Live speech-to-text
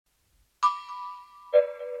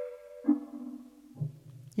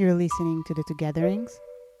You're listening to the Togetherings,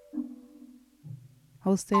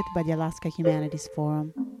 hosted by the Alaska Humanities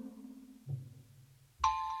Forum.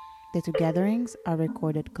 The Togetherings are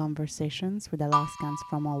recorded conversations with Alaskans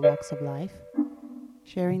from all walks of life,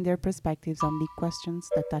 sharing their perspectives on big questions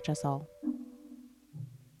that touch us all.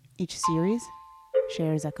 Each series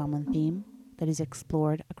shares a common theme that is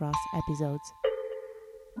explored across episodes.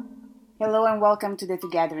 Hello and welcome to the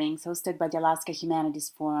Togetherings, hosted by the Alaska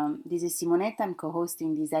Humanities Forum. This is Simonette. I'm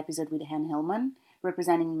co-hosting this episode with Hillman,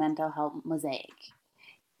 representing Mental Health Mosaic,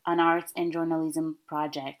 an arts and journalism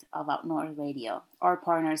project of Out North Radio, our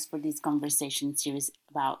partners for this conversation series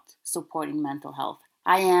about supporting mental health.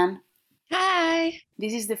 Hi, Anne. Hi.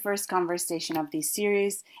 This is the first conversation of this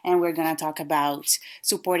series, and we're going to talk about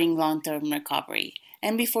supporting long-term recovery.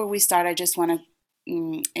 And before we start, I just want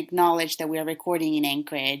to acknowledge that we are recording in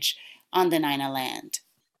Anchorage on the Nina land.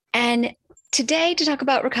 And today, to talk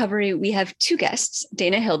about recovery, we have two guests,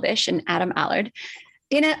 Dana Hilbish and Adam Allard.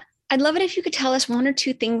 Dana, I'd love it if you could tell us one or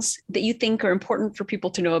two things that you think are important for people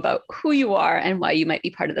to know about who you are and why you might be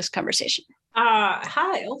part of this conversation.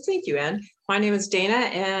 Hi. Oh, thank you, Anne. My name is Dana,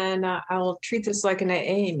 and I will treat this like an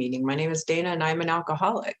AA meeting. My name is Dana, and I'm an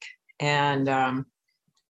alcoholic. And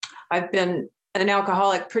I've been an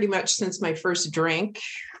alcoholic pretty much since my first drink,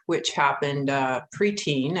 which happened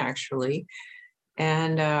preteen, actually.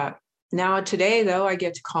 And now today, though, I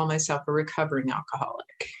get to call myself a recovering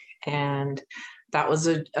alcoholic. And that was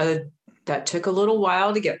that took a little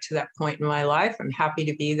while to get to that point in my life. I'm happy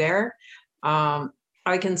to be there.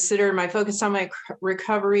 I consider my focus on my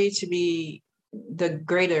recovery to be the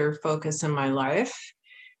greater focus in my life,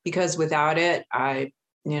 because without it,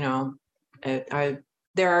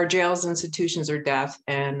 there are jails, institutions, or death,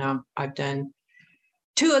 and I've done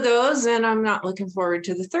two of those, and I'm not looking forward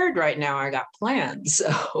to the third right now. I got plans,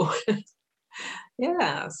 so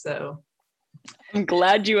yeah. So I'm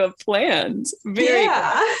glad you have plans.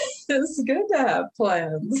 It's good to have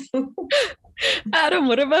plans. Adam,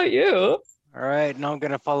 what about you? All right, now I'm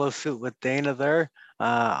going to follow suit with Dana there.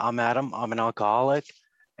 I'm Adam. I'm an alcoholic,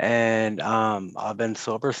 and I've been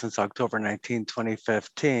sober since October 19,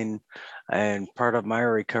 2015. And part of my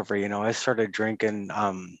recovery, I started drinking,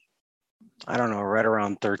 I don't know, right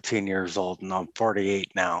around 13 years old, and I'm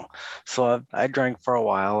 48 now. So I drank for a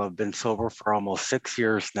while. I've been sober for almost 6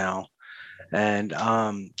 years now. And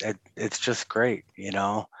it's just great,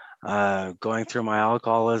 going through my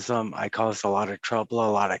alcoholism. I caused a lot of trouble, a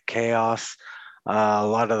lot of chaos, a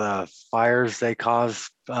lot of the fires they cause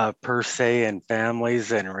per se in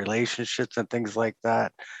families and relationships and things like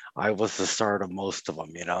that. I was the start of most of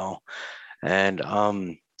them, and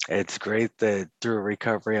it's great that through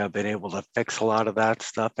recovery, I've been able to fix a lot of that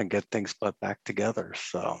stuff and get things put back together.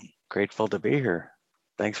 So grateful to be here.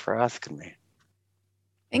 Thanks for asking me.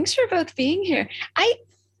 Thanks for both being here.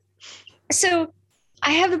 So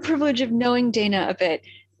I have the privilege of knowing Dana a bit.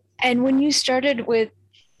 And when you started with,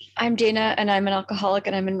 I'm Dana and I'm an alcoholic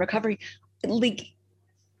and I'm in recovery,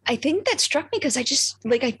 I think that struck me because I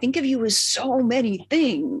think of you as so many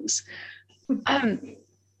things.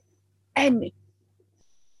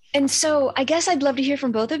 And so I guess I'd love to hear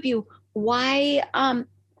from both of you why, I'd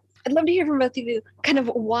love to hear from both of you kind of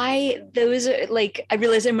why those are I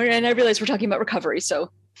realize we're talking about recovery,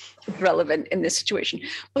 so it's relevant in this situation,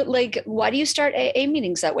 but why do you start AA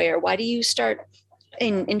meetings that way, or why do you start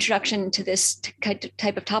an introduction to this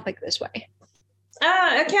type of topic this way?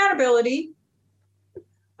 Accountability.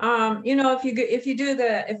 I'm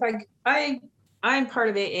part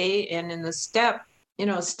of AA, and in the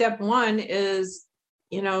step one is,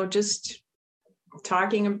 just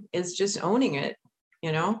talking is just owning it,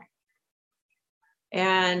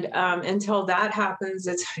 and until that happens,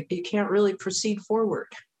 you can't really proceed forward.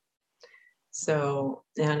 So,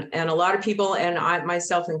 and a lot of people, and I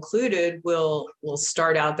myself included, will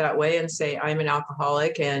start out that way and say, I'm an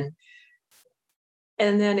alcoholic, and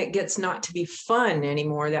then it gets not to be fun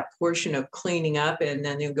anymore, that portion of cleaning up, and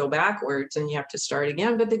then you go backwards and you have to start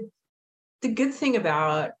again. But the good thing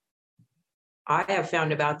I have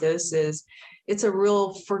found about this is it's a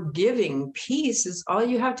real forgiving piece. Is all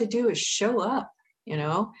you have to do is show up.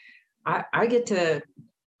 I get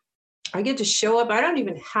to show up. I don't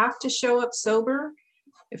even have to show up sober.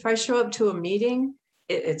 If I show up to a meeting,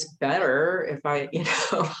 it's better if I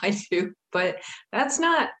do, but that's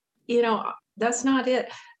not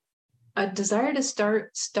it. A desire to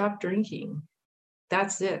stop drinking.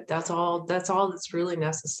 That's it. That's all that's really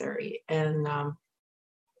necessary. And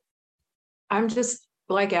I'm just,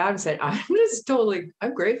 like Adam said, I'm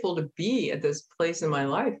grateful to be at this place in my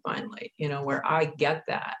life finally, where I get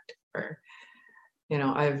that, where,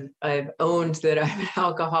 I've owned that I'm an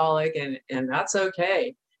alcoholic, and that's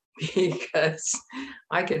okay. because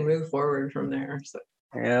I can move forward from there. So.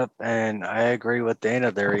 Yep, and I agree with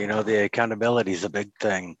Dana there. You know, the accountability is a big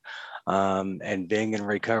thing. And being in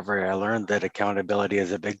recovery, I learned that accountability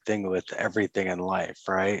is a big thing with everything in life,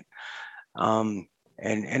 right? Um,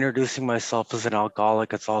 and introducing myself as an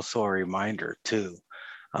alcoholic, it's also a reminder too.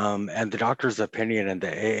 And the doctor's opinion in the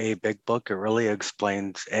AA Big Book, it really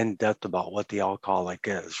explains in depth about what the alcoholic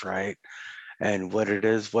is, right? And what it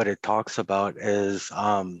is, what it talks about is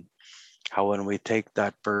how when we take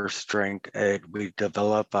that first drink, we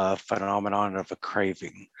develop a phenomenon of a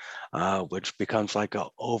craving, which becomes like an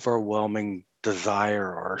overwhelming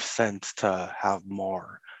desire or sense to have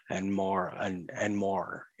more and more and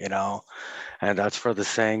more, you know? And that's where the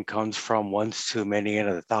saying comes from, once too many and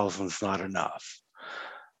a thousand's not enough.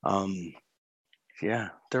 Um, yeah,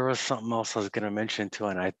 there was something else I was going to mention too,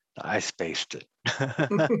 and I spaced it.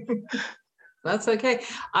 That's okay.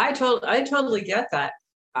 I totally get that.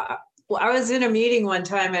 Well, I was in a meeting one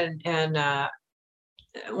time, and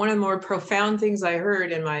one of the more profound things I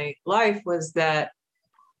heard in my life was that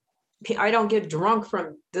I don't get drunk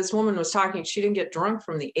from, this woman was talking, she didn't get drunk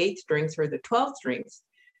from the 8th drinks or the 12th drinks.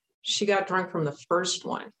 She got drunk from the first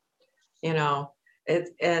one, you know, and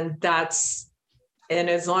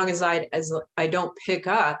as long as I don't pick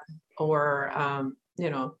up or, you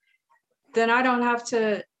know, then I don't have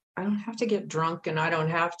to get drunk, and I don't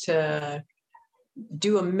have to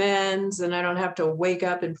do amends, and I don't have to wake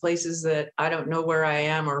up in places that I don't know where I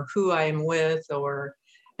am or who I am with,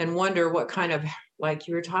 and wonder what kind of, like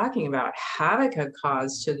you were talking about, havoc I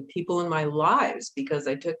caused to the people in my lives because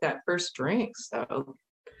I took that first drink. So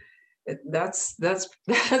that's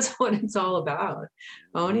what it's all about,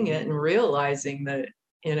 owning it and realizing that,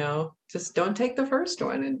 you know, just don't take the first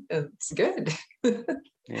one, and it's good.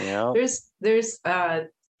 Yeah.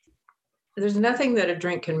 There's nothing that a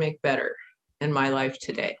drink can make better in my life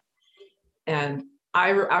today. And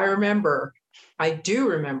I do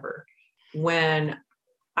remember when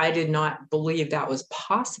I did not believe that was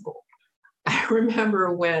possible. I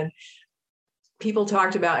remember when people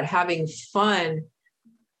talked about having fun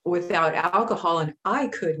without alcohol, and I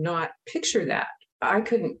could not picture that. I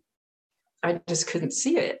just couldn't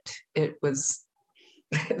see it. It was,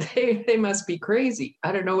 they must be crazy.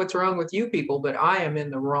 I don't know what's wrong with you people, but I am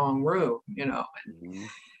in the wrong room, you know. Mhm.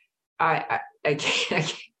 I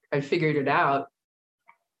can't, I figured it out.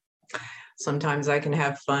 Sometimes I can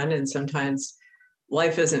have fun, and sometimes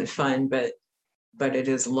life isn't fun, but it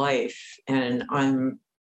is life, and I'm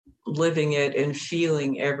living it and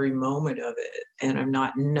feeling every moment of it, and I'm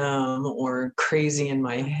not numb or crazy in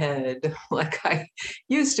my head like I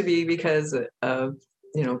used to be because of,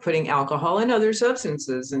 you know, putting alcohol and other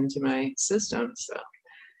substances into my system. So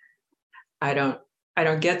I don't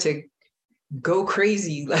get to go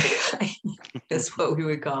crazy like that's what we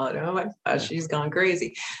would call it. Oh my gosh, she's gone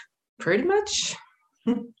crazy. Pretty much.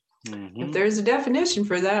 If there's a definition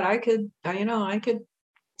for that, I could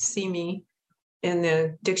see me in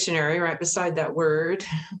the dictionary right beside that word.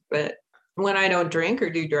 But when I don't drink or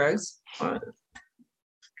do drugs, you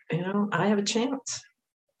know, I have a chance.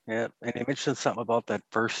 Yeah, and you mentioned something about that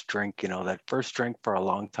first drink. You know, that first drink for a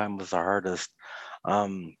long time was the hardest.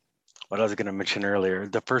 What I was going to mention earlier,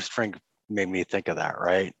 the first drink made me think of that,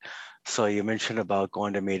 right? So you mentioned about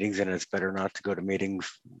going to meetings, and it's better not to go to meetings.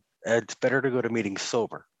 It's better to go to meetings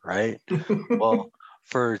sober, right? Well,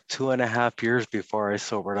 for 2.5 years before I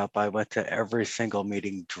sobered up, I went to every single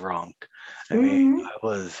meeting drunk. I mean, I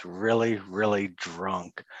was really, really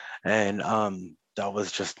drunk. And that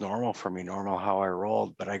was just normal for me, normal how I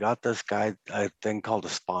rolled. But I got this guy, a thing called a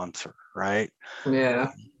sponsor, right?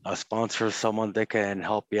 Yeah. A sponsor is someone that can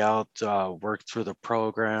help you out, work through the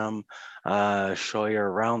program, show you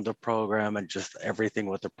around the program, and just everything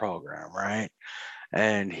with the program, right?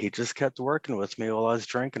 And he just kept working with me while I was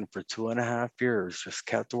drinking for 2.5 years, just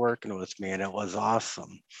kept working with me, and it was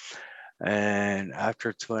awesome. And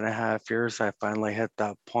after 2.5 years, I finally hit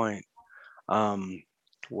that point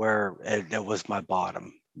where it was my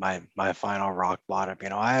bottom, my final rock bottom. You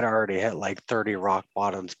know, I had already hit like 30 rock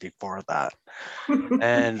bottoms before that.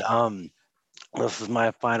 And this is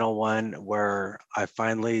my final one where I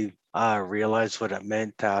finally realized what it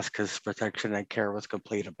meant to ask his protection and care with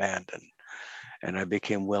complete abandon. And I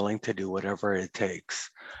became willing to do whatever it takes.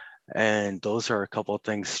 And those are a couple of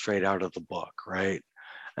things straight out of the book, right?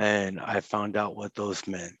 And I found out what those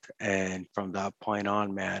meant. And from that point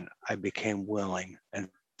on, man, I became willing and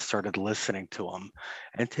started listening to him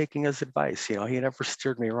and taking his advice. You know, he never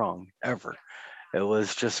steered me wrong, ever. It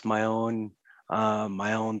was just my own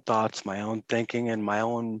thoughts, my own thinking, and my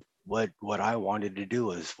own what I wanted to do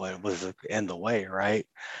is what was in the way, right?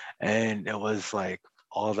 And it was like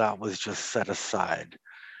all that was just set aside.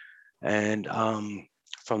 And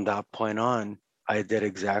from that point on, I did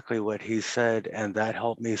exactly what he said, and that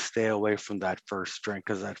helped me stay away from that first drink,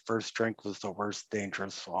 because that first drink was the worst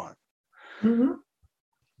dangerous one. Mm-hmm.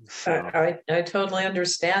 So I totally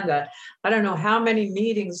understand that. I don't know how many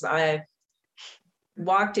meetings I've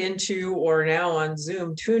walked into or now on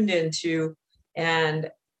Zoom tuned into, and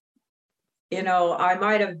I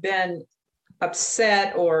might have been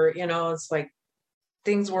upset, or it's like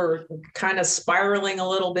things were kind of spiraling a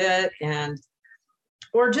little bit,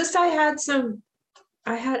 or just I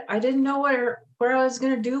didn't know where I was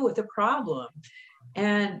going to do with the problem.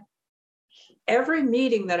 And every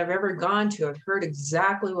meeting that I've ever gone to, I've heard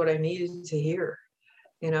exactly what I needed to hear,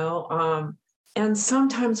 and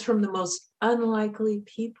sometimes from the most unlikely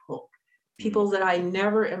people that I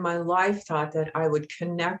never in my life thought that I would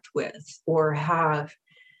connect with or have,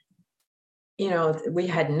 we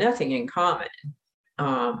had nothing in common.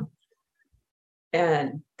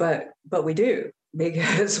 But we do,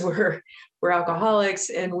 because we're alcoholics,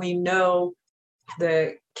 and we know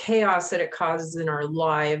the chaos that it causes in our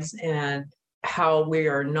lives, and how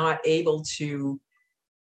we're not able to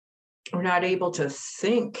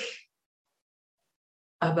think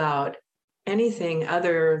about anything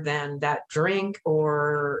other than that drink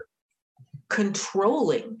or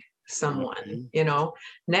controlling someone. Now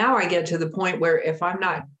I get to the point where if I'm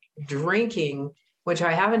not drinking, which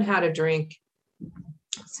I haven't had a drink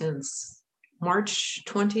since March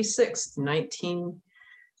 26th,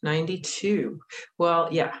 1992. Well,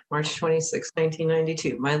 yeah, March 26th,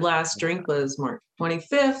 1992. My last drink was March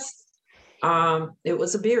 25th. It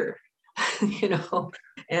was a beer,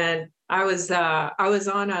 and I was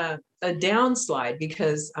on a downslide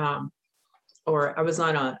because, or I was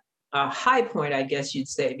on a high point, I guess you'd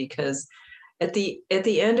say, because at the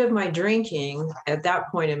end of my drinking, at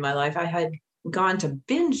that point in my life, I had gone to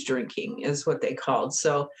binge drinking, is what they called.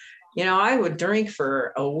 So, I would drink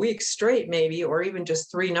for a week straight, maybe, or even just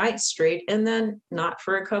 3 nights straight, and then not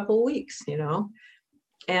for a couple of weeks,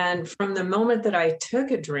 And from the moment that I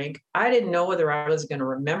took a drink, I didn't know whether I was going to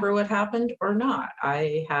remember what happened or not.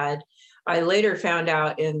 I later found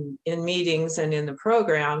out in meetings and in the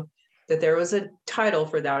program that there was a title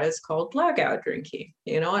for that. It's called blackout drinking,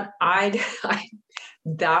 and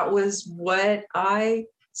that was what I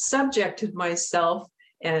subjected myself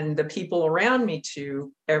and the people around me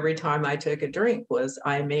to every time I took a drink. Was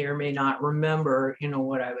I may or may not remember,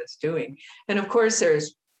 what I was doing. And of course,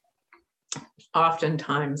 there's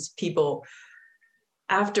oftentimes people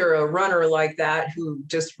after a runner like that who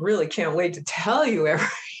just really can't wait to tell you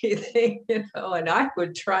everything, and I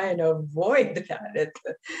would try and avoid that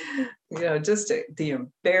just the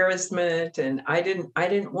embarrassment. And I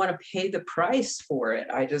didn't want to pay the price for it.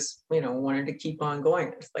 I just, wanted to keep on going.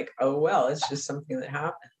 It's like, oh, well, it's just something that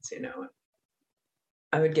happens,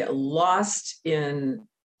 I would get lost in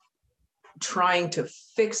trying to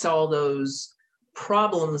fix all those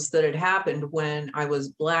problems that had happened when I was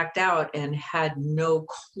blacked out and had no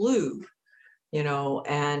clue,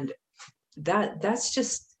 and that's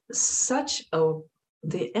just such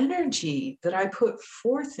the energy that I put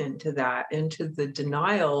forth into that, into the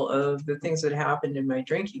denial of the things that happened in my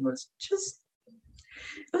drinking, was just,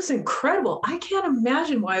 it was incredible. I can't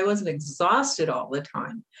imagine why I wasn't exhausted all the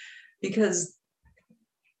time, because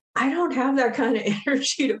I don't have that kind of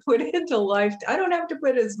energy to put into life. I don't have to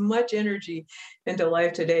put as much energy into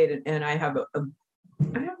life today, and I have a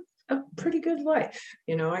pretty good life,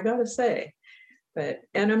 I gotta say.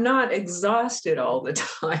 And I'm not exhausted all the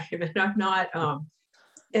time, and I'm not.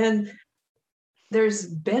 And there's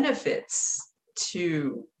benefits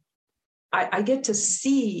to. I get to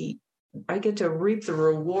see. I get to reap the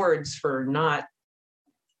rewards for not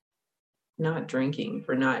drinking,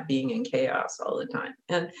 for not being in chaos all the time.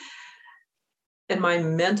 And my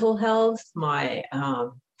mental health, my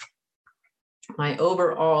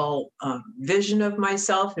overall vision of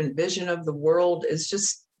myself and vision of the world is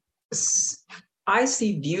just, I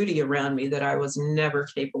see beauty around me that I was never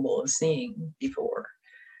capable of seeing before.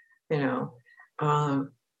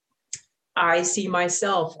 I see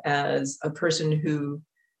myself as a person who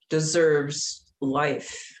deserves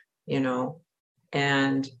life,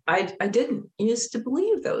 and I didn't used to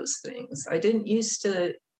believe those things. I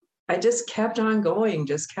just kept on going,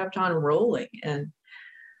 just kept on rolling. And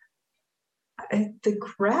the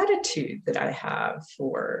gratitude that I have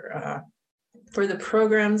for the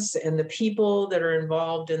programs and the people that are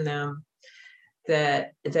involved in them,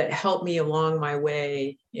 that help me along my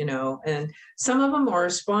way, and some of them are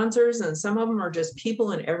sponsors, and some of them are just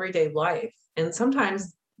people in everyday life. And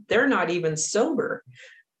sometimes they're not even sober,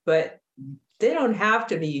 but they don't have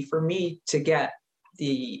to be for me to get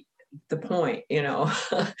the point, you know.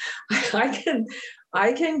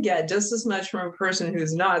 I can get just as much from a person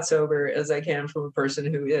who's not sober as I can from a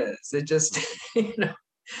person who is. It just, you know,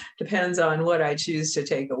 depends on what I choose to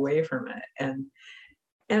take away from it.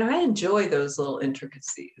 And I enjoy those little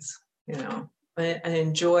intricacies, you know. I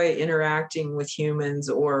enjoy interacting with humans,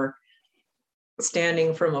 or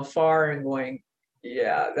standing from afar and going,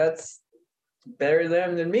 yeah, that's better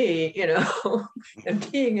them than me, you know. And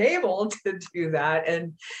being able to do that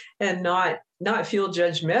and not feel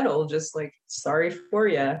judgmental, just like, sorry for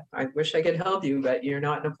you, I wish I could help you, but you're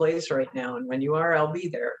not in a place right now, and when you are, I'll be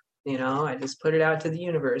there. You know, I just put it out to the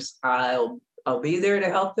universe. I'll be there to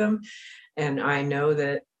help them, and I know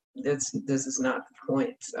that this is not the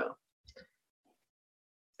point. So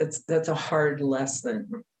that's a hard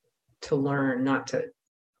lesson to learn, not to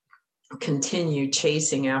continue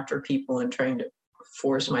chasing after people and trying to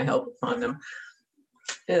force my help upon them.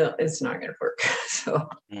 It's not going to work. So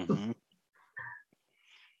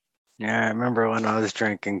yeah, I remember when I was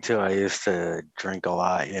drinking too. I used to drink a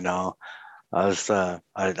lot, you know. I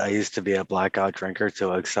used to be a blackout drinker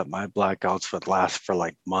too, except my blackouts would last for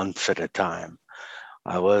like months at a time.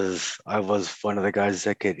 I was one of the guys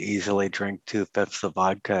that could easily drink 2/5 of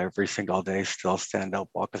vodka every single day, still stand up,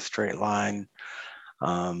 walk a straight line.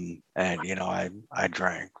 And you know, I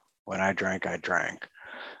drank. When I drank, I drank.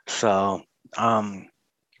 So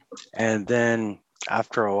and then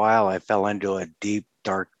after a while I fell into a deep,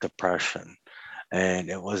 dark depression. And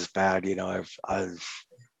it was bad, you know. I've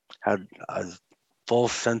had a full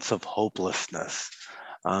sense of hopelessness,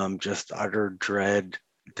 just utter dread,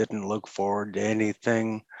 didn't look forward to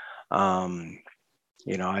anything.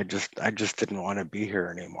 You know, I just didn't want to be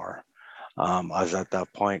here anymore. I was at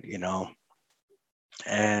that point, you know.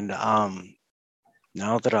 And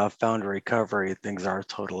now that I've found recovery, things are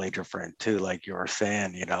totally different too. Like you were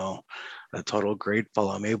saying, you know, I'm total grateful.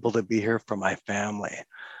 I'm able to be here for my family.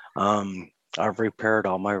 I've repaired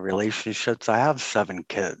all my relationships. I have 7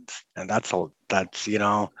 kids, and that's you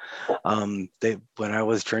know, they when I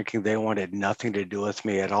was drinking, they wanted nothing to do with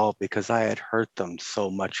me at all because I had hurt them so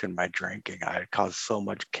much in my drinking. I had caused so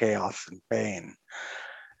much chaos and pain.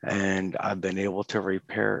 And I've been able to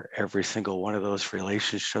repair every single one of those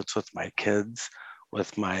relationships with my kids,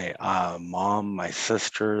 with my mom, my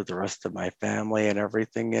sister, the rest of my family, and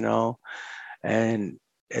everything, you know. And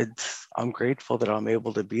I'm grateful that I'm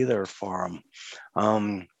able to be there for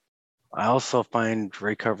them. I also find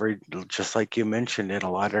recovery, just like you mentioned, in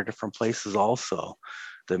a lot of different places also.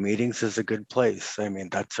 The meetings is a good place. I mean,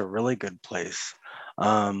 that's a really good place.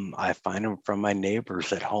 I find them from my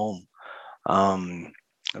neighbors at home. Um,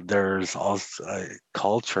 there's also a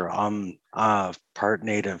culture. I'm part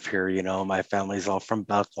native here, you know, my family's all from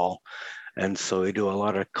Bethel. And so we do a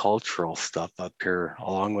lot of cultural stuff up here,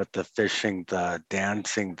 along with the fishing, the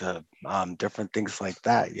dancing, the different things like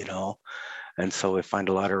that, you know. And so we find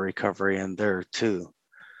a lot of recovery in there too.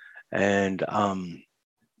 And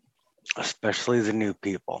especially the new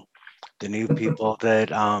people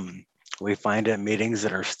that we find at meetings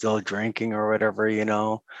that are still drinking or whatever, you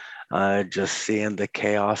know, just seeing the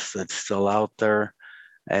chaos that's still out there,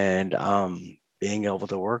 and being able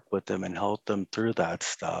to work with them and help them through that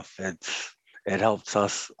stuff. It helps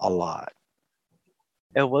us a lot.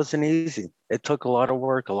 It wasn't easy. It took a lot of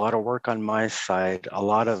work on my side, a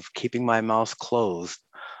lot of keeping my mouth closed,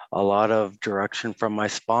 a lot of direction from my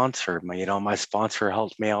sponsor. You know, my sponsor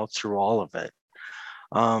helped me out through all of it.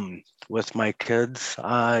 With my kids,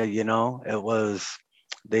 you know,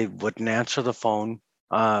 they wouldn't answer the phone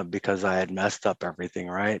because I had messed up everything,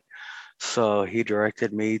 right? So he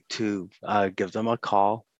directed me to give them a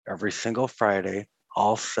call every single Friday.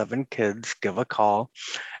 All 7 kids give a call.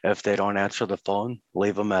 If they don't answer the phone,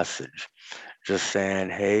 leave a message just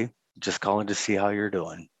saying, hey, just calling to see how you're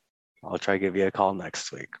doing. I'll try to give you a call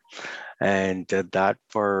next week. And did that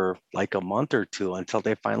for like a month or two until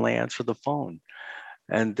they finally answered the phone.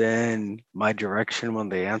 And then my direction when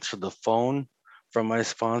they answered the phone from my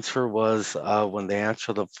sponsor was when they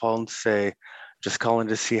answer the phone, say, just calling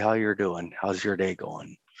to see how you're doing. How's your day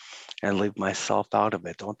going? And leave myself out of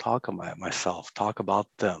it. Don't talk about myself. Talk about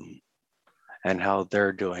them and how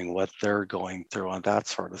they're doing, what they're going through, and that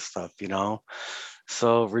sort of stuff, you know?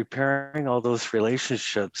 So repairing all those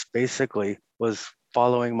relationships basically was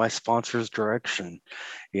following my sponsor's direction.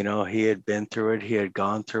 You know, he had been through it, he had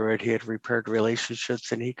gone through it, he had repaired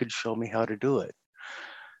relationships, and he could show me how to do it.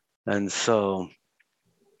 And so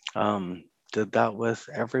did that with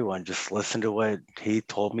everyone, just listen to what he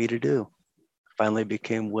told me to do. Finally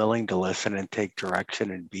became willing to listen and take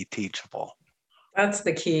direction and be teachable. That's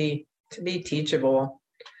the key, to be teachable.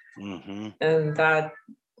 Mm-hmm. And that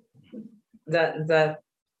that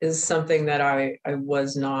is something that I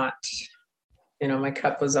was not, my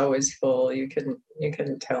cup was always full. You couldn't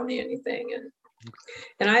tell me anything.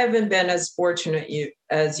 And I haven't been as fortunate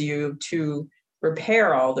as you to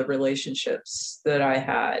repair all the relationships that I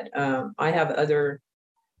had. I have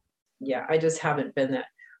I just haven't been that.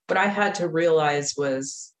 What I had to realize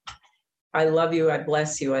was, I love you, I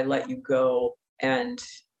bless you, I let you go. And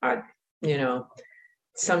I,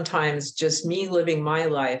 sometimes just me living my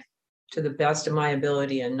life to the best of my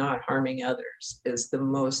ability and not harming others is the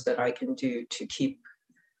most that I can do to keep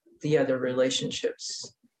the other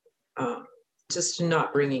relationships, just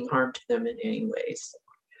not bringing harm to them in any ways.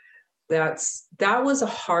 That was a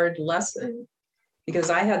hard lesson, because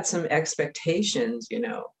I had some expectations,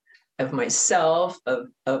 of myself, of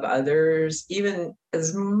others, even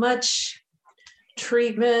as much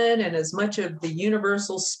treatment and as much of the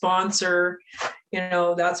universal sponsor.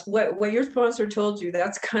 That's what your sponsor told you.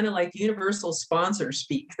 That's kind of like universal sponsor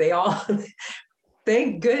speak. They all,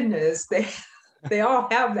 thank goodness, they all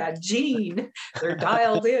have that gene. They're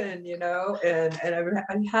dialed in, and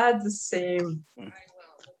I've had the same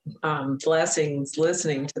blessings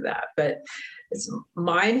listening to that, but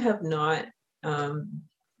mine have not,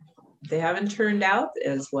 they haven't turned out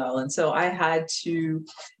as well. And so I had to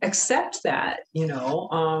accept that,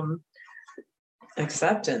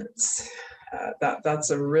 acceptance. That's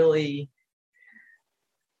a really,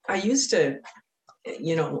 I used to,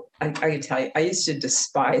 I can tell you, I used to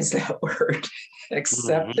despise that word,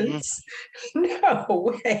 acceptance. No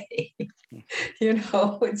way.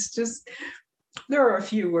 It's just, there are a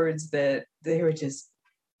few words that they would just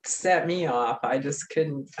set me off. I just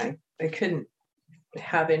couldn't, I couldn't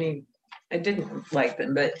have any, I didn't like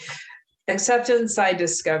them. But acceptance, I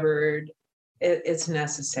discovered it's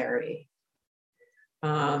necessary.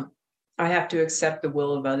 I have to accept the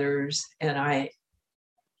will of others, and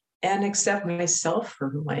accept myself for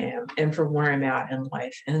who I am and for where I'm at in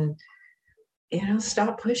life, and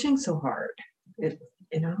stop pushing so hard. If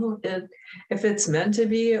it's meant to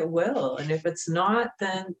be, it will, and if it's not,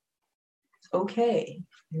 then okay.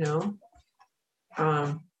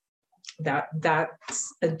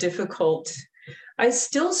 That's a difficult. I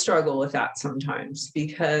still struggle with that sometimes,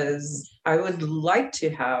 because I would like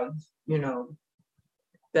to have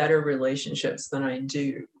better relationships than I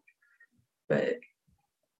do, but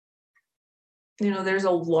there's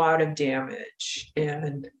a lot of damage,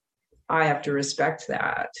 and I have to respect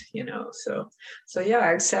that, so yeah,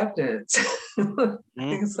 acceptance. I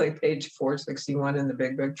think it's like page 461 in the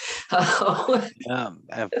big book.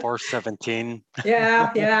 At 417.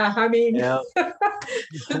 Yeah. I mean, Yeah.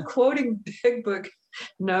 quoting big book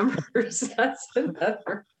numbers, that's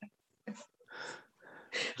another.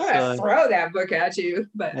 I'm gonna throw that book at you,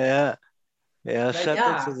 but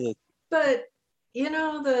acceptance is it. But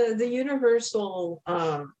the universal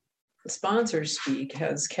sponsor speak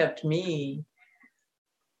has kept me.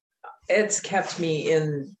 It's kept me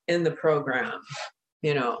in the program.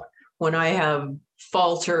 When I have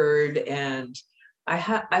faltered, and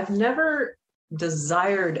I've never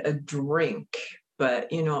desired a drink,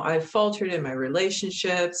 but I've faltered in my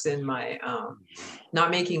relationships, in my not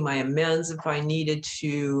making my amends if I needed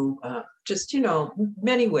to, just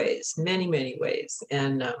many ways, many ways,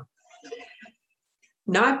 and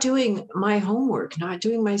not doing my homework, not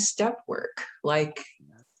doing my step work, like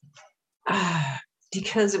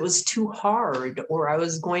because it was too hard, or I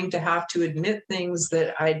was going to have to admit things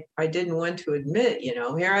that I didn't want to admit.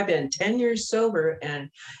 Here I've been 10 years sober, and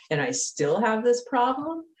I still have this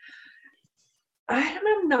problem.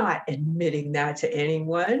 I'm not admitting that to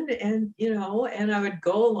anyone. And and I would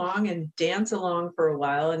go along and dance along for a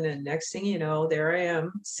while, and then next thing you know, there I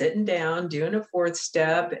am sitting down doing a fourth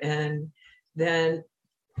step, and then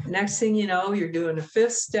next thing you know, you're doing a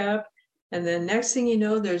fifth step. And then next thing you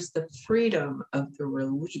know, there's the freedom of the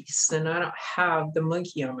release. And I don't have the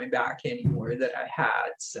monkey on my back anymore that I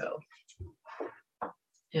had. So,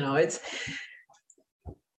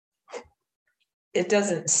 it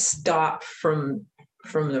doesn't stop from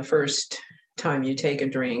the first time you take a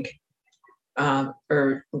drink,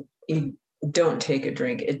 or you don't take a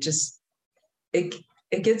drink. It just, it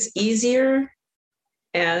gets easier,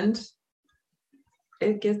 and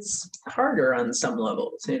it gets harder on some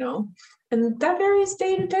levels, and that varies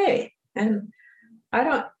day to day. And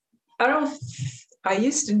I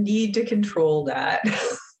used to need to control that.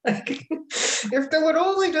 Like, if they would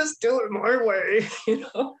only just do it my way,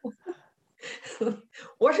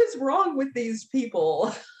 What is wrong with these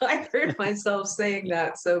people? I heard myself saying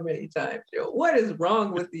that so many times. What is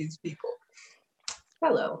wrong with these people?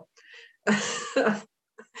 Hello.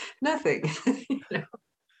 Nothing.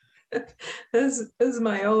 This is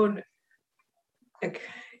my own like,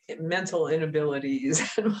 mental inabilities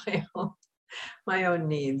and my own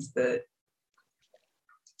needs that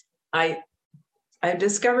I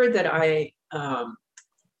discovered that I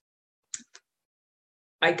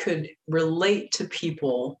could relate to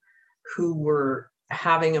people who were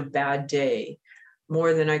having a bad day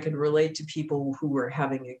more than I could relate to people who were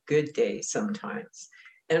having a good day sometimes.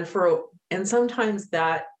 And sometimes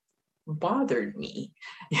that bothered me.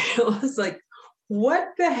 It was like, what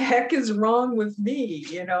the heck is wrong with me?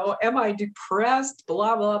 Am I depressed?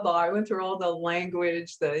 Blah, blah, blah. I went through all the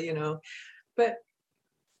language, but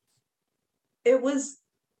it was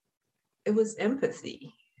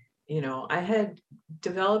empathy. I had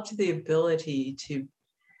developed the ability to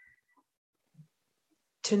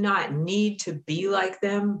not need to be like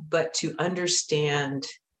them, but to understand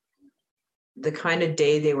the kind of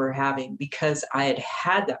day they were having, because I had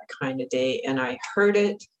had that kind of day and I heard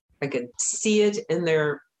it. I could see it in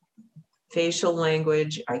their facial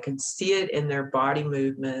language. I could see it in their body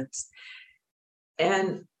movements.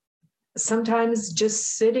 And sometimes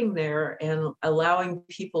just sitting there and allowing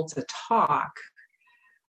people to talk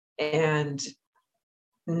and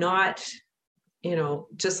not,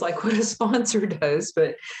 just like what a sponsor does,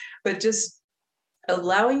 but just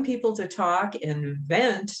allowing people to talk and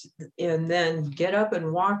vent and then get up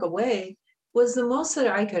and walk away was the most that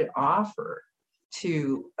I could offer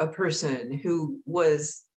to a person who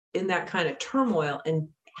was in that kind of turmoil and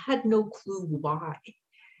had no clue why,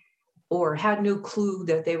 or had no clue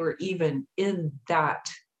that they were even in that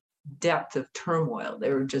depth of turmoil.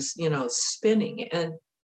 They were just, spinning. And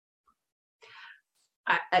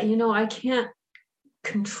I can't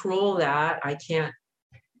control that. I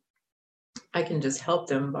can just help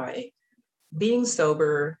them by being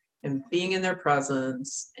sober and being in their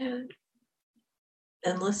presence and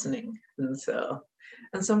listening.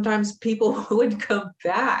 And sometimes people would come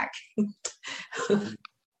back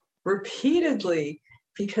repeatedly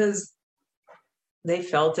because they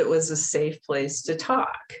felt it was a safe place to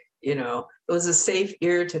talk. It was a safe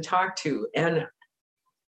ear to talk to. And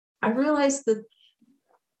I realized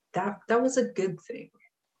that was a good thing.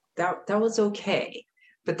 That was okay.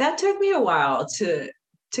 But that took me a while to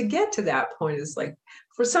get to that point. It's like,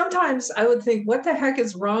 for sometimes I would think, what the heck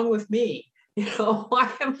is wrong with me?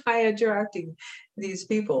 Why am I attracting these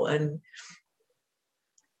people?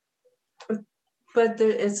 But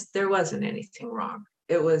there wasn't anything wrong.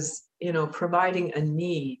 It was, providing a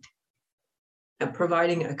need and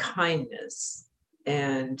providing a kindness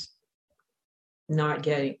and not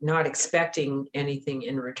expecting anything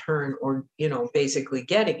in return, or, basically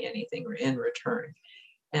getting anything in return.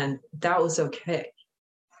 And that was okay.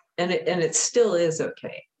 And it still is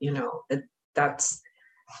okay.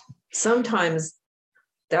 Sometimes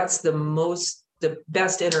that's the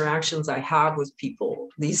best interactions I have with people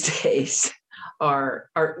these days are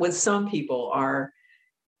with some people are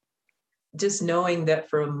just knowing that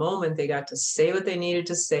for a moment they got to say what they needed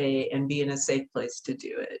to say and be in a safe place to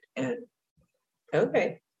do it. And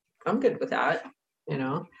okay, I'm good with that.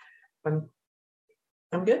 I'm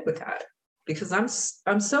good with that because I'm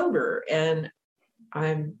sober and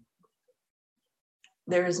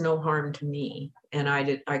there is no harm to me, and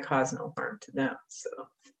I cause no harm to them. So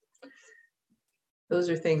those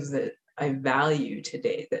are things that I value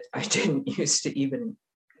today that I didn't used to even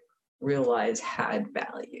realize had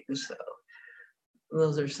value. So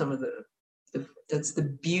those are some of that's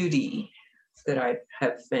the beauty that I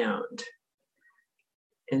have found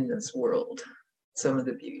in this world. Some of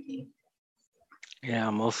the beauty. Yeah,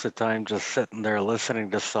 most of the time just sitting there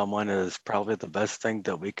listening to someone is probably the best thing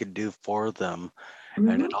that we could do for them. Mm-hmm.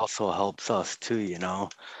 And it also helps us too,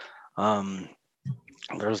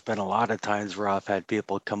 There's been a lot of times where I've had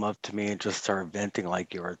people come up to me and just start venting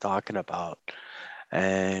like you were talking about,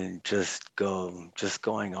 and just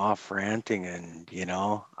going off ranting, and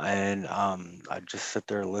I'd just sit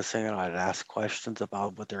there listening, and I'd ask questions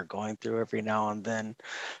about what they're going through every now and then,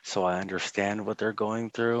 so I understand what they're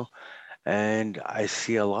going through. And I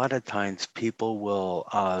see a lot of times people will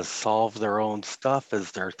solve their own stuff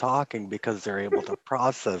as they're talking because they're able to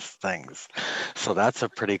process things. So that's a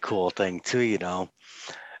pretty cool thing too.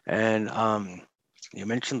 And you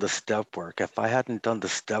mentioned the step work. If I hadn't done the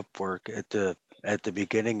step work at the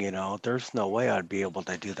beginning, there's no way I'd be able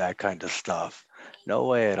to do that kind of stuff. No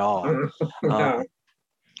way at all. No.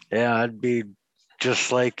 Yeah, I'd be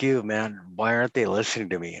just like you, man. Why aren't they listening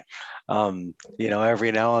to me?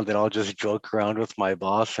 Every now and then I'll just joke around with my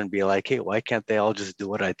boss and be like, hey, why can't they all just do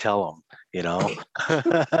what I tell them?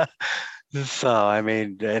 So, I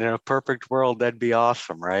mean, in a perfect world, that'd be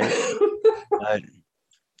awesome, right? But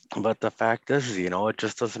But the fact is, it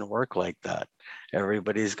just doesn't work like that.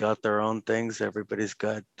 Everybody's got their own things. Everybody's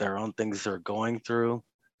got their own things they're going through,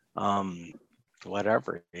 um,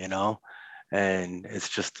 whatever. And it's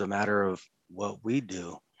just a matter of what we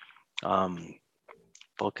do. Um,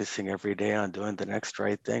 Focusing every day on doing the next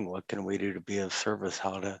right thing. What can we do to be of service?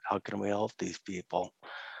 How can we help these people?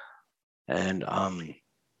 And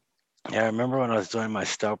yeah, I remember when I was doing my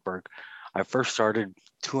step work, I first started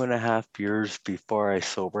 2.5 years before I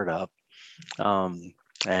sobered up. Um,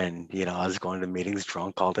 and I was going to meetings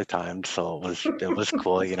drunk all the time, so it was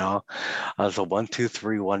cool. I was a 1, 2,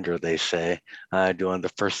 3 wonder, they say, doing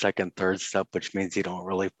the first, second, third step, which means you don't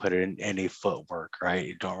really put in any footwork, right?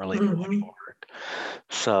 You don't really do any Mhm. work.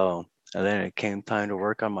 So, and then it came time to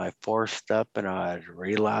work on my fourth step, and I'd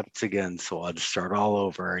relapse again. So I'd start all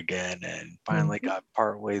over again, and finally Mhm. got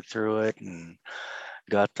partway through it and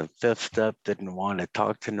got the fifth step. Didn't want to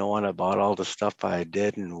talk to no one about all the stuff I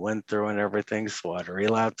did and went through and everything. So I'd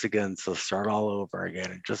relapse again. So start all over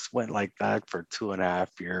again. It just went like that for 2.5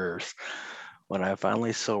 years. When I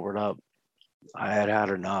finally sobered up, I had had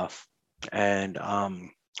enough. And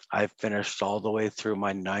I finished all the way through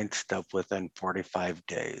my ninth step within 45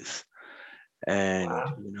 days. And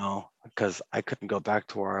Wow. because I couldn't go back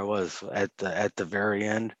to where I was at the very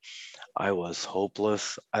end, I was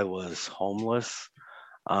hopeless. I was homeless.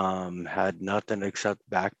 Had nothing except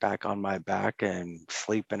backpack on my back and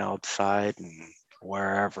sleeping outside and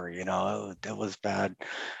wherever. It was bad.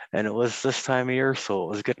 And it was this time of year, so it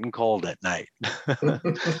was getting cold at night.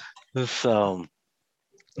 So,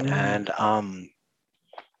 Mm. and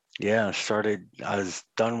yeah, I was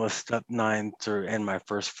done with step 9 through in my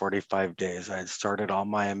first 45 days. I had started all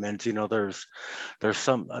my amends. There's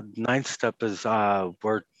some ninth step is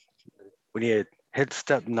where when you hit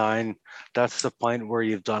step 9, that's the point where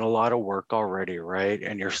you've done a lot of work already, right?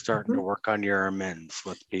 And you're starting to Mhm. work on your amends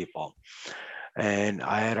with people. And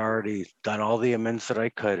I had already done all the amends that I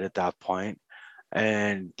could at that point.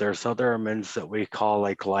 And there's other amends that we call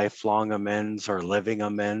like lifelong amends or living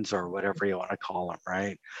amends or whatever you want to call them,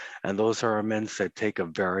 right? And those are amends that take a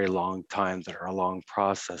very long time, that are a long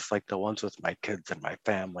process, like the ones with my kids and my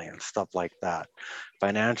family and stuff like that.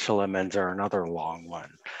 Financial amends are another long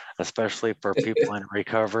one, especially for people in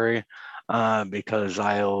recovery, because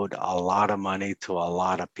I owed a lot of money to a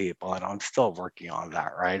lot of people, and I'm still working on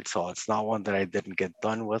that, right? So it's not one that I didn't get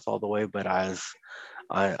done with all the way, but I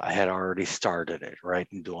had already started it, right,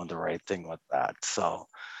 and doing the right thing with that. So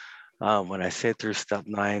when I say through step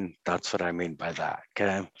 9, that's what I mean by that.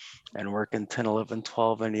 Okay. And working 10, 11,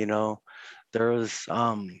 12, and there was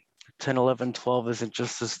 10, 11, 12 isn't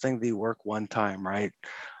just this thing that you work one time, right?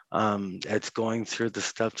 It's going through the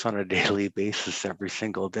steps on a daily basis every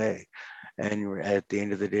single day. And you're at the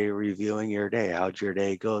end of the day, reviewing your day. How'd your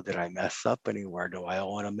day go? Did I mess up anywhere? Do I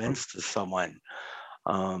owe an amends to someone?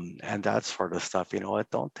 And that sort of stuff. It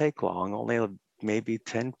don't take long, only maybe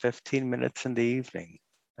 10, 15 minutes in the evening.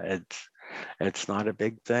 It's not a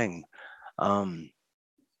big thing. Um,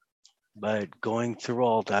 but going through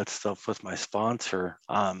all that stuff with my sponsor,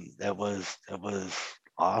 it was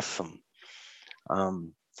awesome.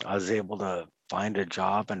 Um, I was able to find a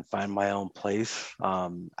job and find my own place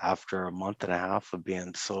after a month and a half of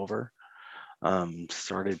being sober.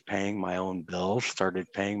 Started paying my own bills, started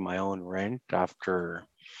paying my own rent after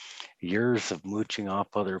years of mooching off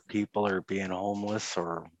other people or being homeless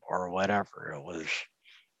or whatever. It was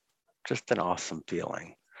just an awesome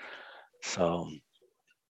feeling. So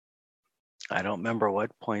I don't remember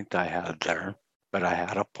what point I had there, but I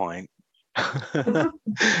had a point.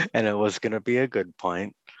 And it was going to be a good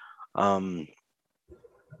point. Um,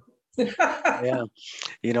 yeah,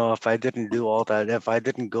 if I didn't do all that, if I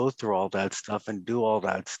didn't go through all that stuff and do all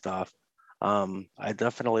that stuff, I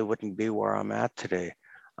definitely wouldn't be where I'm at today.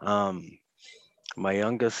 Um, My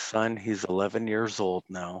youngest son, he's 11 years old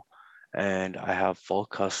now, and I have full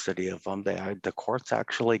custody of him. The courts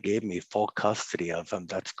actually gave me full custody of him.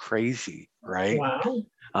 That's crazy, right? Wow.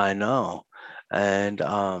 I know. And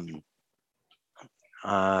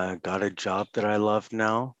I got a job that I love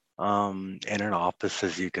now, in an office,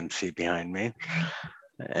 as you can see behind me,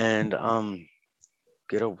 and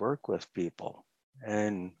get to work with people.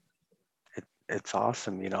 And it's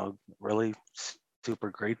awesome, really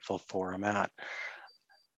super grateful for where I'm at.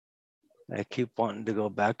 I keep wanting to go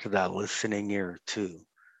back to that listening ear too,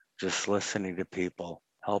 just listening to people,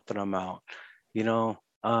 helping them out.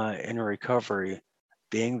 In recovery,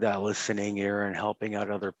 being that listening ear and helping out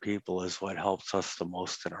other people is what helps us the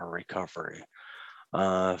most in our recovery.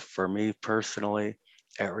 For me personally,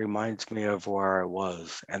 it reminds me of where I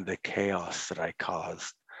was and the chaos that I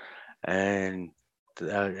caused. And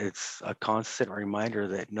it's a constant reminder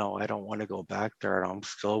that no, I don't want to go back there, and I'm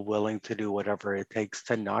still willing to do whatever it takes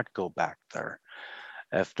to not go back there.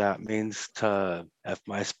 If that means if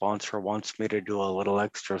my sponsor wants me to do a little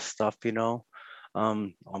extra stuff,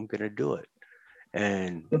 I'm gonna do it.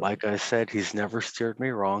 And like I said, he's never steered me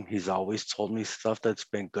wrong. He's always told me stuff that's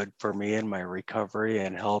been good for me in my recovery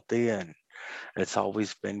and healthy, and it's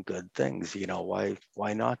always been good things.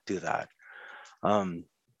 Why not do that? I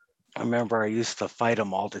remember I used to fight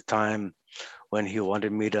him all the time when he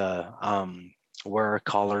wanted me to wear a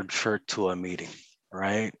collared shirt to a meeting,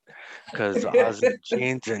 right? Because I was a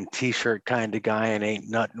jeans and t-shirt kind of guy, and ain't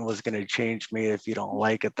nothing was going to change me. If you don't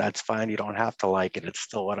like it, that's fine. You don't have to like it. It's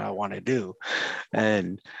still what I want to do.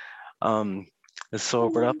 And I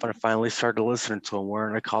sobered up, and I finally started listening to him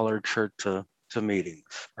wearing a collared shirt to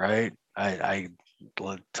meetings, right? I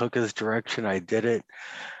took his direction. I did it,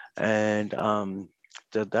 and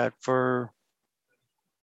did that for,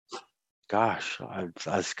 gosh, I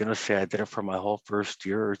was gonna say I did it for my whole first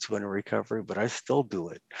year or two in recovery, but I still do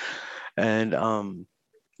it. And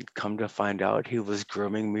come to find out, he was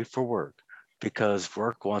grooming me for work because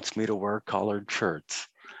work wants me to wear collared shirts,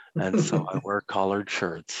 and so I wear collared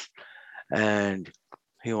shirts. And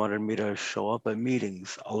he wanted me to show up at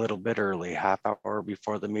meetings a little bit early, half hour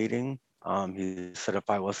before the meeting. He said if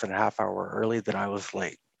I wasn't a half hour early, then I was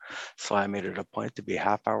late. So I made it a point to be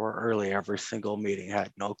half hour early every single meeting.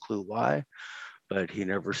 Had no clue why, but he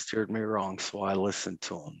never steered me wrong. So I listened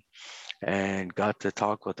to him and got to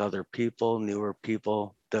talk with other people, newer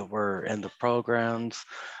people that were in the programs,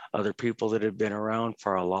 other people that had been around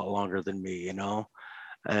for a lot longer than me,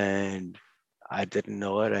 and I didn't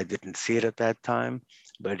know it. I didn't see it at that time,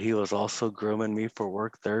 but he was also grooming me for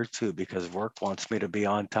work there too, because work wants me to be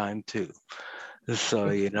on time too. So,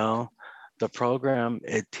 the program,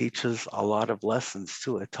 it teaches a lot of lessons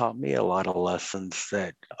too. It taught me a lot of lessons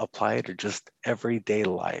that apply to just everyday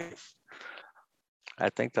life. I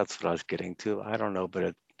think that's what I was getting to. I don't know,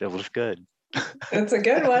 but it was good. It's a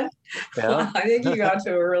good one. Yeah. I think you got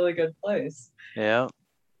to a really good place. Yeah.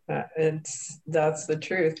 That's the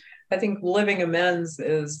truth. I think living amends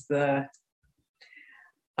is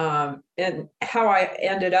and how I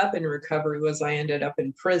ended up in recovery was I ended up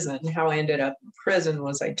in prison. How I ended up in prison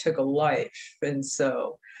was I took a life. And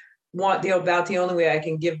so about the only way I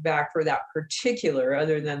can give back for that particular,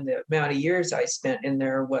 other than the amount of years I spent in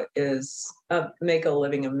there, what is make a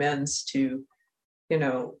living amends to,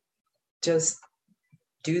 just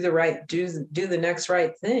do the next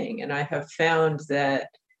right thing. And I have found that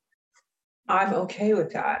I'm okay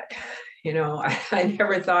with that. I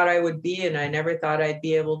never thought I would be, and I never thought I'd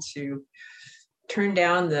be able to turn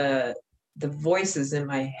down the voices in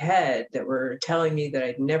my head that were telling me that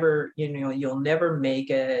I'd never, you'll never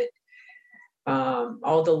make it.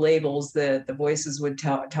 All the labels that the voices would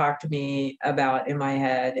talk to me about in my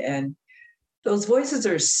head. And those voices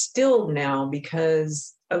are stilled now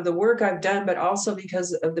because of the work I've done, but also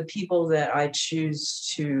because of the people that I choose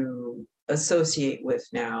to associate with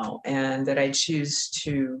now, and that I choose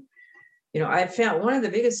to, I found one of the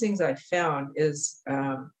biggest things I found is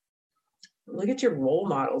look at your role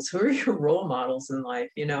models. Who are your role models in life?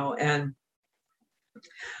 And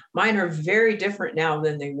mine are very different now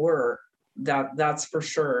than they were. That's for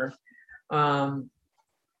sure. And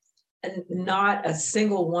not a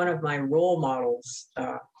single one of my role models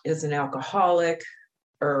is an alcoholic,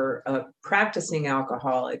 or a practicing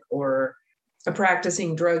alcoholic, or a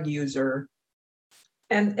practicing drug user.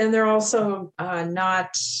 And they're also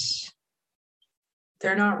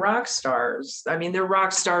they're not rock stars. I mean, they're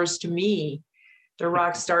rock stars to me. They're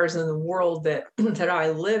rock stars in the world that I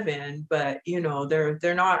live in, but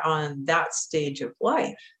they're not on that stage of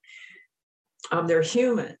life. They're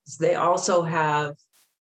humans. They also have,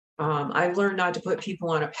 I've learned not to put people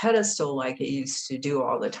on a pedestal like I used to do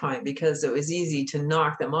all the time, because it was easy to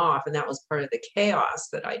knock them off. And that was part of the chaos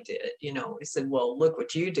that I did. We said, well, look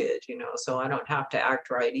what you did, so I don't have to act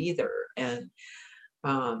right either. And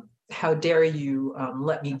how dare you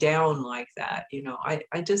let me down like that?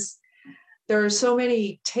 I just, there are so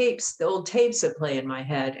many tapes, the old tapes that play in my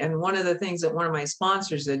head. And one of the things that one of my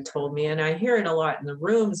sponsors had told me, and I hear it a lot in the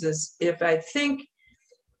rooms, is if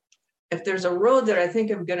there's a road that I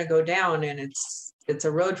think I'm going to go down, and it's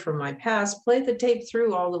a road from my past, play the tape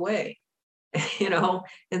through all the way,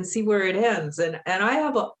 and see where it ends. And I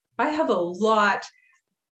have a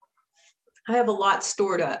lot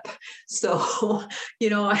stored up. So,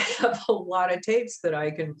 I have a lot of tapes that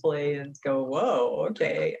I can play and go, whoa,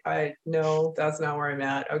 okay, no, that's not where I'm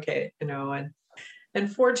at. Okay.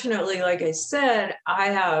 And fortunately, like I said, I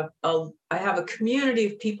have a community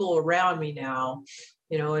of people around me now,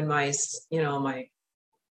 in my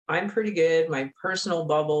I'm pretty good. My personal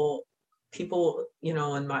bubble, people, you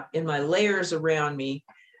know, in my layers around me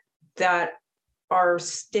that are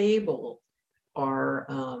stable, are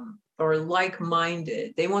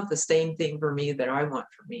like-minded. They want the same thing for me that I want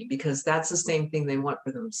for me, because that's the same thing they want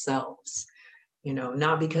for themselves. You know,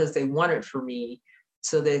 not because they want it for me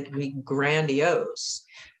so they can be grandiose,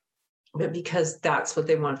 but because that's what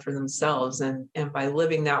they want for themselves. And by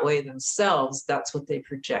living that way themselves, that's what they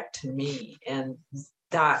project to me. And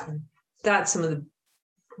that's some of the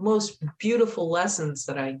most beautiful lessons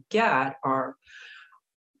that I get are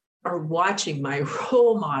watching my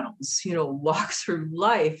role models, you know, walk through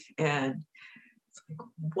life. And it's like,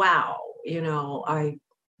 wow, you know,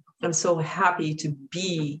 I'm so happy to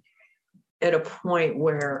be at a point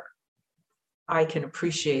where I can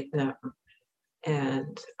appreciate them,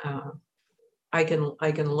 and I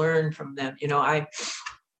can learn from them. You know, I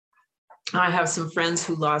have some friends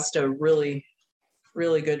who lost a really,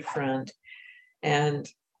 really good friend, and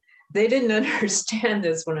they didn't understand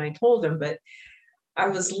this when I told them, but I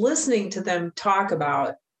was listening to them talk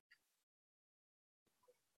about,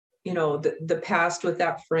 you know, the past with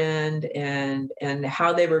that friend, and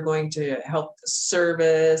how they were going to help the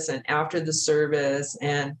service and after the service.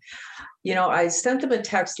 And you know, I sent them a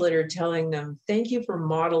text letter telling them, thank you for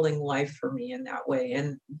modeling life for me in that way.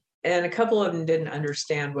 And a couple of them didn't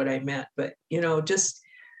understand what I meant, but, you know, just,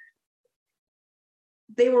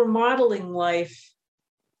 they were modeling life,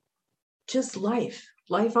 just life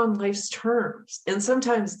on life's terms. And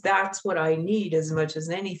sometimes that's what I need as much as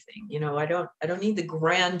anything. You know, I don't need the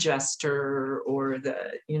grand gesture or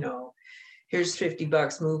the, you know, here's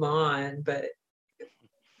 $50, move on. But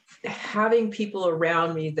having people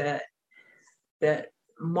around me that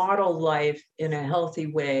model life in a healthy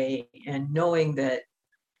way, and knowing that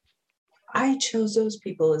I chose those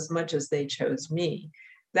people as much as they chose me,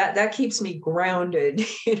 that keeps me grounded,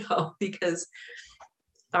 you know, because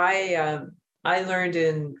I learned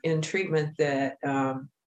in treatment that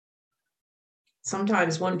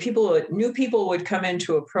sometimes when new people would come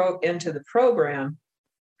into the program,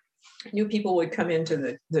 new people would come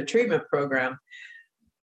into the treatment program,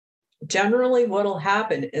 generally what'll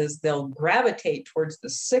happen is they'll gravitate towards the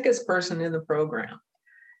sickest person in the program.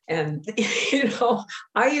 And, you know,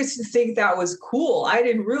 I used to think that was cool. I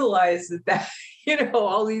didn't realize that, you know,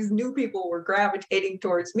 all these new people were gravitating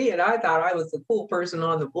towards me. And I thought I was the cool person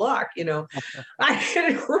on the block, you know. I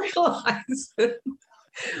didn't realize,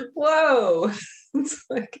 whoa. It's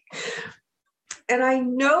like, and I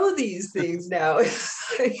know these things now.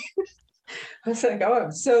 It's like, I was like, oh,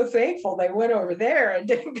 I'm so thankful they went over there and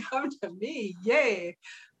didn't come to me. Yay,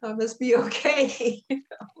 I must be okay. You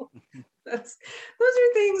know,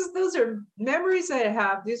 those are memories I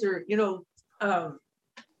have. These are, you know,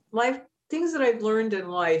 life things that I've learned in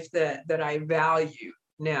life that I value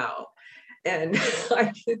now. And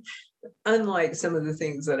unlike some of the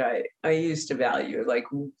things that I used to value, like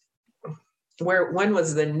when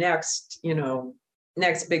was the next, you know,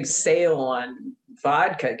 next big sale on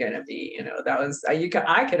vodka gonna be? You know, that was I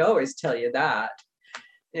could always tell you that,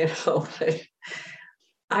 you know, but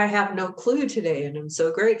I have no clue today, and I'm so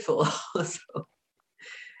grateful. So,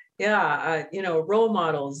 yeah, you know, role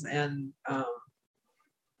models and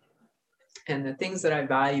the things that I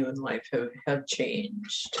value in life have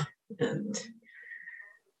changed, and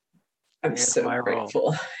I'm so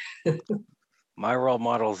grateful. My role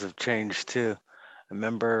models have changed too. I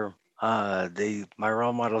remember my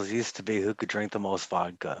role models used to be who could drink the most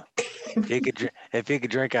vodka. If you could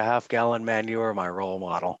drink a half-gallon, man, you were my role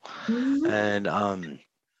model. And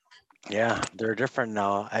yeah, they're different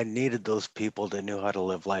now. I needed those people that knew how to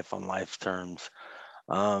live life on life's terms.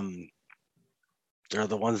 They're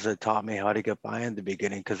the ones that taught me how to get by in the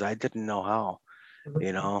beginning, because I didn't know how.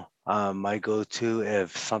 You know, my go-to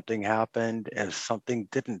if something happened, if something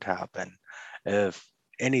didn't happen, if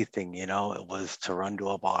anything, you know, it was to run to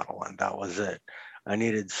a bottle, and that was it. I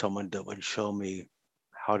needed someone that would show me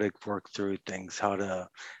how to work through things, how to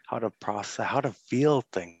process, how to feel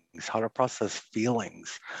things, how to process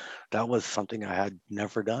feelings. That was something I had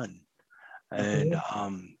never done. And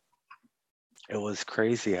it was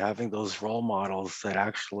crazy having those role models that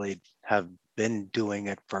actually have been doing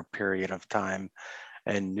it for a period of time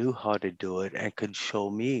and knew how to do it and could show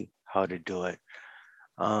me how to do it.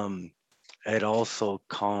 It also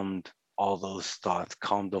calmed all those thoughts,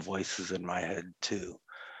 calmed the voices in my head too.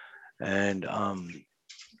 And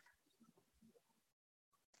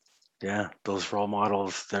yeah, those role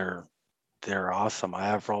models, they're awesome. I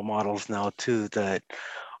have role models now too that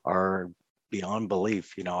are beyond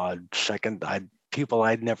belief. You know, people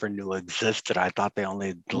I never knew existed. I thought they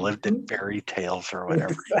only lived in fairy tales or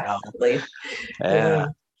whatever. Exactly. You know? Yeah.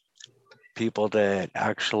 people that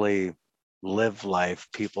actually live life,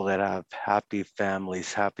 people that have happy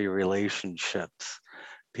families, happy relationships,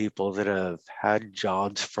 people that have had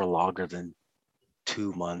jobs for longer than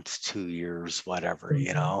 2 months, 2 years, whatever,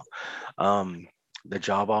 you know. Um, the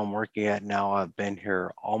job I'm working at now, I've been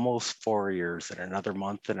here almost 4 years. In another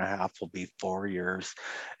month and a half will be 4 years.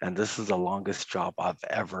 And this is the longest job I've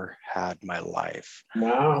ever had in my life.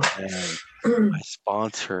 Wow. And my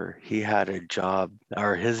sponsor, he had a job,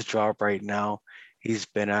 or his job right now, he's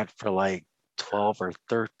been at for like 12 or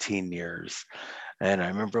 13 years. And I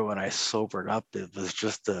remember when I sobered up, it was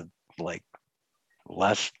just a like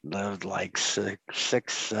less like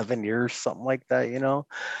 6, 7 years, something like that, you know.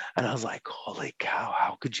 And I was like, holy cow,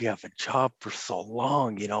 how could you have a job for so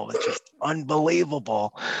long? You know, it's just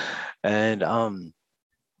unbelievable. And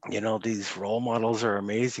you know, these role models are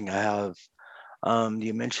amazing. I have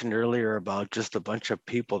you mentioned earlier about just a bunch of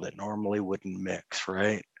people that normally wouldn't mix,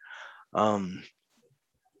 right? um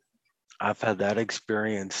I've had that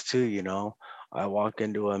experience too, you know. I walk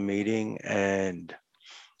into a meeting and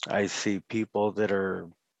I see people that are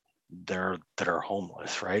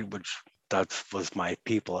homeless, right? Which that was my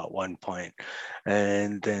people at one point.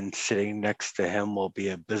 And then sitting next to him will be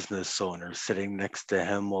a business owner. Sitting next to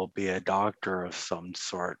him will be a doctor of some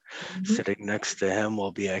sort. Sitting next to him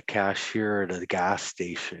will be a cashier at a gas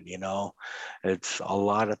station, you know. It's a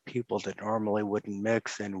lot of people that normally wouldn't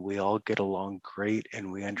mix, and we all get along great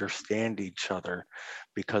and we understand each other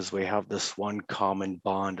because we have this one common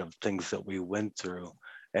bond of things that we went through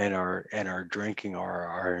and our drinking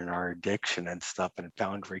and our addiction and stuff and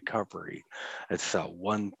found recovery. It's that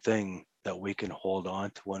one thing that we can hold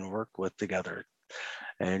on to and work with together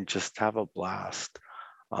and just have a blast.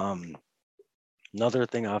 Um, Another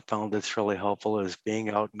thing I've found that's really helpful is being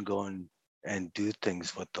out and going and do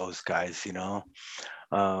things with those guys, you know.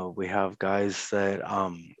 We have guys that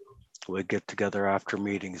we get together after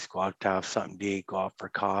meetings, go out to have something to eat, go out for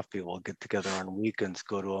coffee. We'll get together on weekends,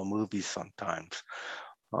 go to a movie sometimes.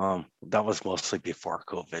 That was mostly before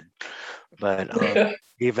COVID, but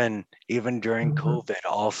even during COVID,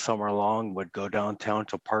 all summer long, would go downtown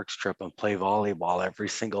to Park Strip and play volleyball every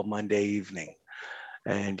single Monday evening.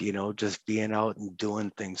 And you know, just being out and doing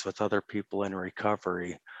things with other people in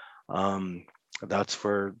recovery. Um, that's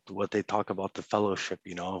for what they talk about the fellowship.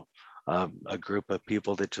 You know, a group of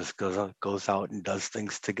people that just goes out and does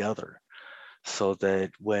things together so that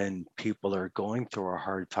when people are going through a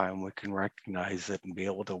hard time, we can recognize it and be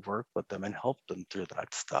able to work with them and help them through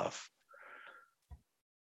that stuff.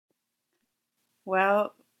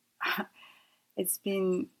 Well, it's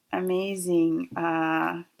been amazing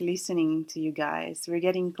listening to you guys. We're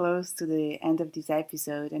getting close to the end of this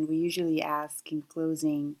episode, and we usually ask in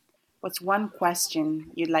closing, what's one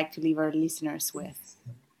question you'd like to leave our listeners with?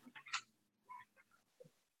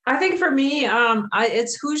 I think for me,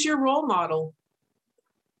 it's who's your role model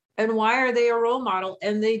and why are they a role model?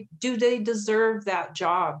 And do they deserve that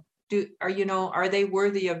job? Are they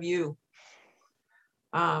worthy of you?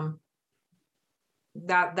 That's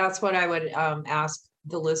what I would ask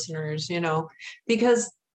the listeners, you know,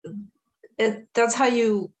 because that's how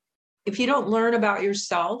if you don't learn about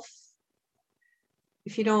yourself,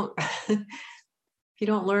 if you don't if you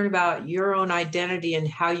don't learn about your own identity and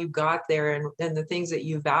how you got there and the things that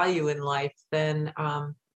you value in life, then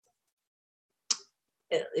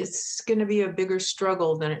it's going to be a bigger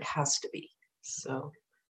struggle than it has to be. So,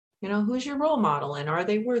 you know, who's your role model and are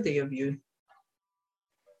they worthy of you?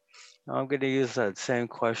 I'm going to use that same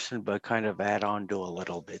question, but kind of add on to a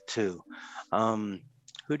little bit too.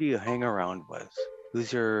 Who do you hang around with?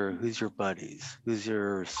 Who's your buddies? Who's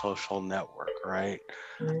your social network, right?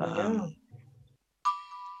 Yeah.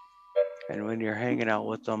 And when you're hanging out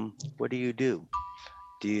with them, what do you do?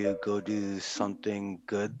 Do you go do something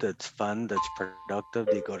good that's fun, that's productive?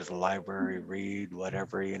 Do you go to the library, read,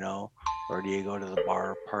 whatever, you know? Or do you go to the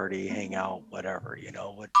bar, party, hang out, whatever, you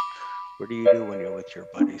know? What do you do when you're with your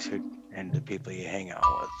buddies and the people you hang out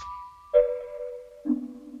with?